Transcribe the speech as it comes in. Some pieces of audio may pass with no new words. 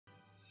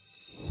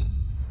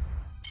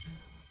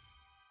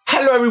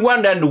Hello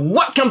everyone and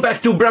welcome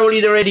back to Bravo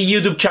Leader Ready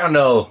YouTube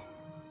channel.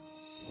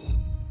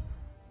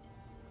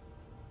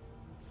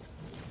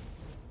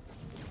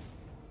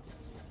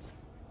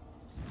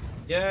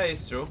 Yeah,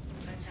 it's true.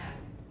 Attack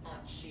on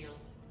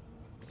shields.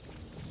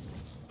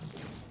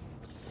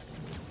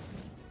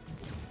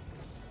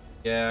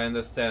 Yeah, I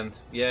understand.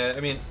 Yeah, I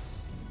mean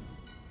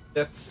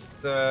that's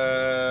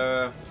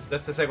the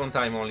second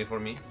time only for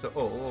me. So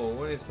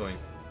where is going?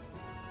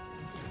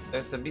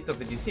 There's a bit of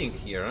a desync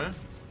here, huh?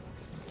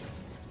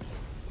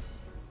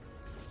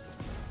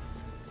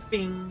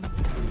 Bing!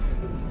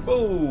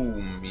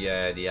 Boom!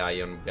 Yeah, the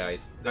iron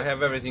guys. I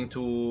have everything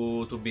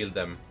to build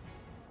them.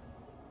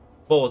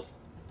 Both,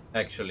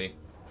 actually.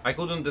 I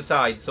couldn't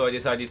decide, so I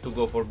decided to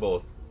go for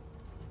both.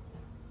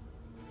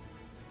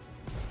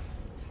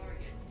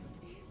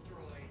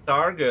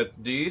 Target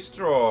destroyed. Target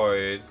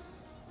destroyed.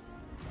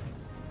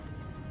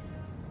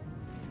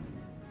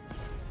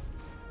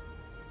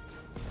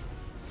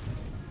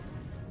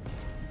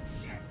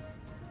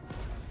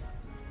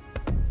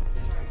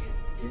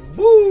 Target destroyed.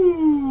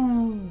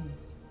 Woo!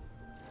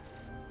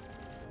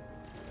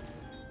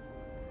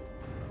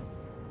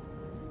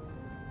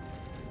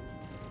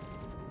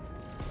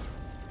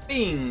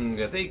 Bing!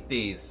 Take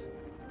this.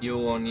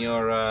 You on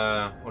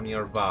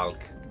your bulk.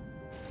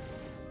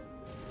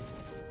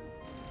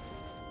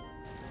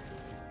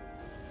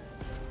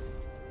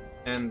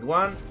 And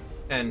 1,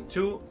 and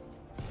 2,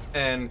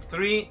 and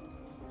 3,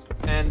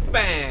 and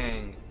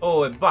bang!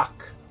 Oh, a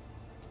buck!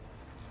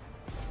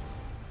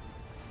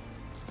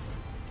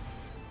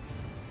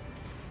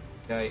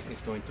 Guy is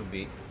going to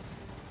be a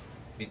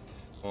bit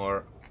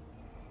more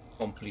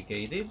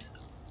complicated.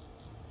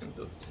 And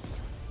do this.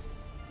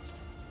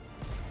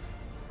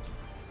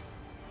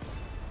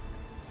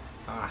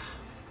 Ah.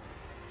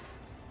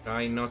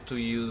 Try not to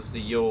use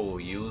the yo,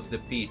 use the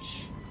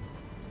pitch.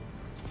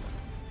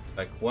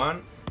 Like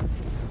 1.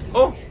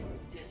 Oh!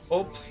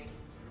 Oops.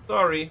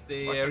 Sorry,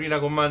 the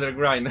Arena Commander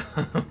grind.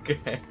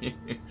 Okay.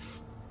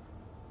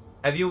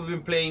 Have you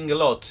been playing a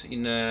lot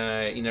in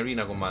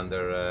Arena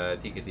Commander,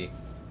 Tickety?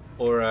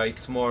 Or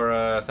it's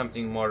more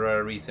something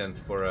more recent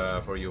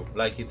for you,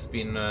 like it's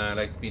been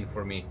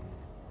for me?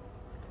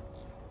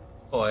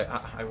 Oh,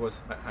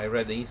 I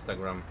read the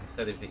Instagram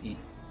instead of the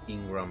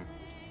Ingram.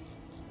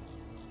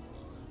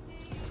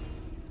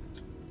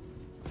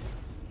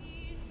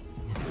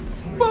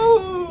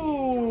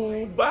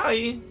 Whoa!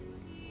 Bye!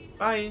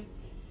 Bye!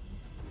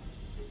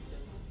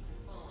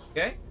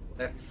 Okay,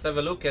 let's have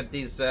a look at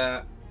this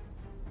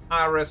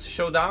ARES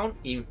showdown.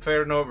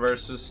 Inferno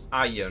versus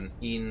Iron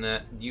in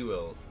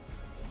duel.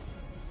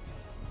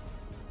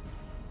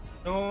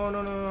 No,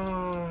 no, no, no,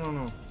 no, no, no,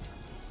 no.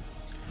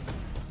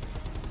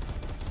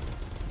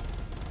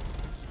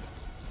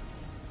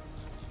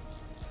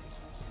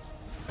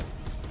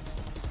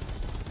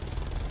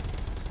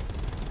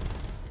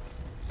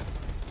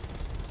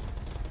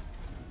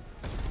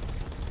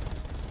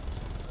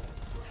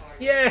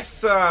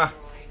 Yes!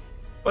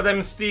 But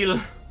I'm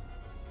still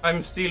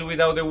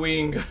without a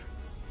wing.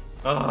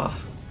 Ah.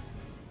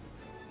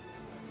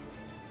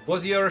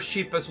 Was your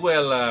ship as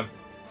well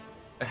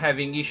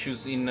having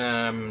issues in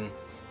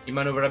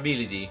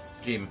maneuverability,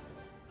 Jim?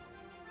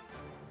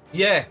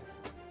 Yeah,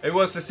 it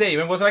was the same.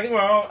 It was like,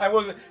 well, I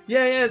was,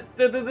 yeah,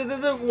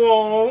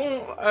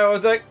 whoa. I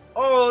was like,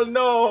 oh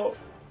no.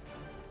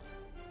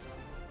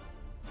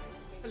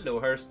 Hello,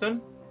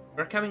 Hurston.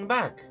 We're coming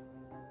back.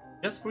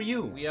 Just for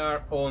you. We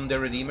are on the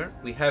Redeemer.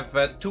 We have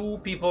 2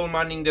 people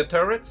manning the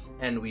turrets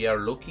and we are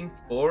looking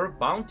for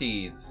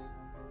bounties.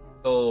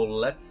 So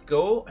let's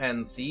go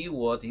and see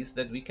what is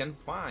that we can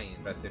find.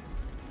 Impressive.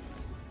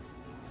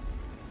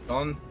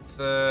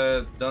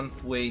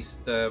 Don't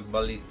waste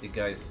ballistic,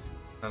 guys,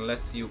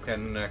 unless you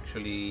can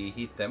actually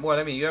hit them. Well,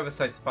 I mean, you have a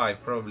side spy,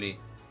 probably.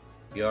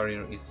 You are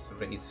in,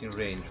 it's in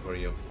range for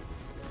you.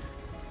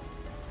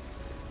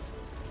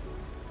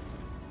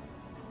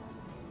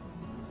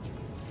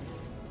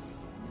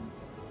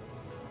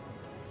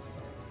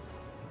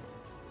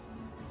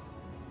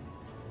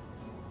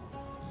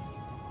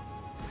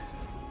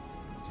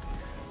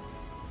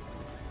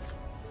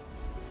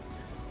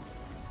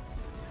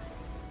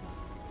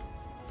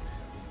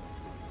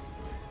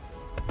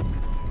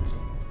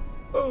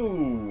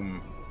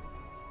 Boom!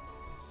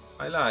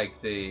 I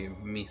like the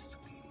mist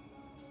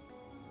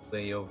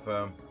way of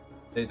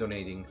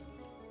detonating.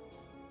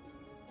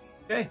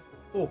 Okay,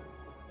 cool.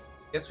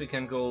 Guess we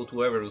can go to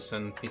Everus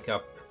and pick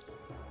up.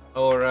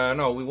 Or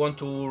no, we want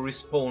to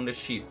respawn the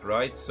ship,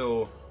 right?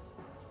 So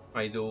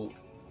I do.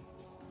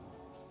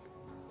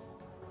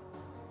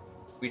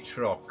 Which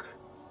rock?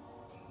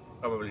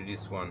 Probably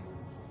this one.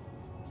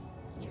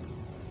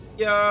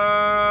 Yeah,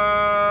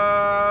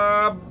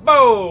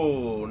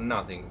 bow!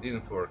 Nothing,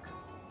 didn't work.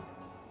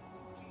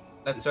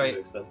 Let's try.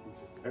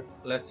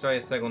 Let's try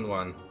a second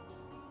one.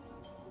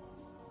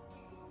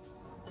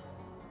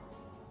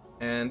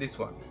 And this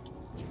one.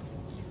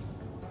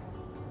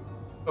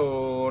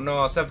 Oh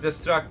no,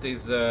 self-destruct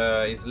is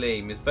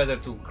lame. It's better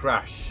to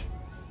crash.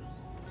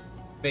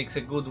 Makes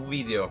a good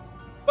video.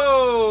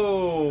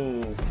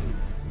 Boom!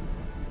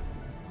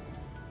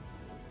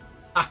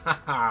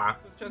 Haha!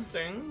 Such a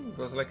thing. It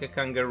was like a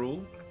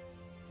kangaroo.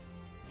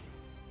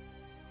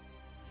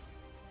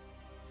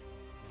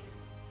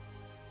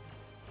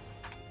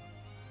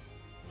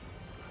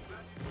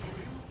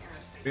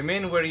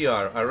 Remain where you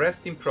are.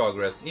 Arrest in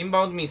progress.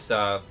 Inbound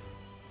missile.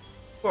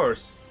 Of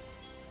course.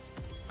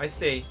 I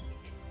stay.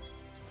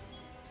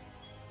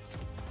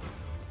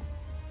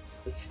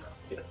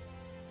 Yeah.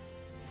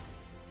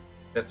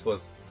 That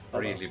was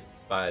really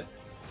bad.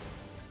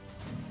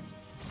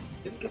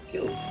 Didn't get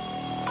killed.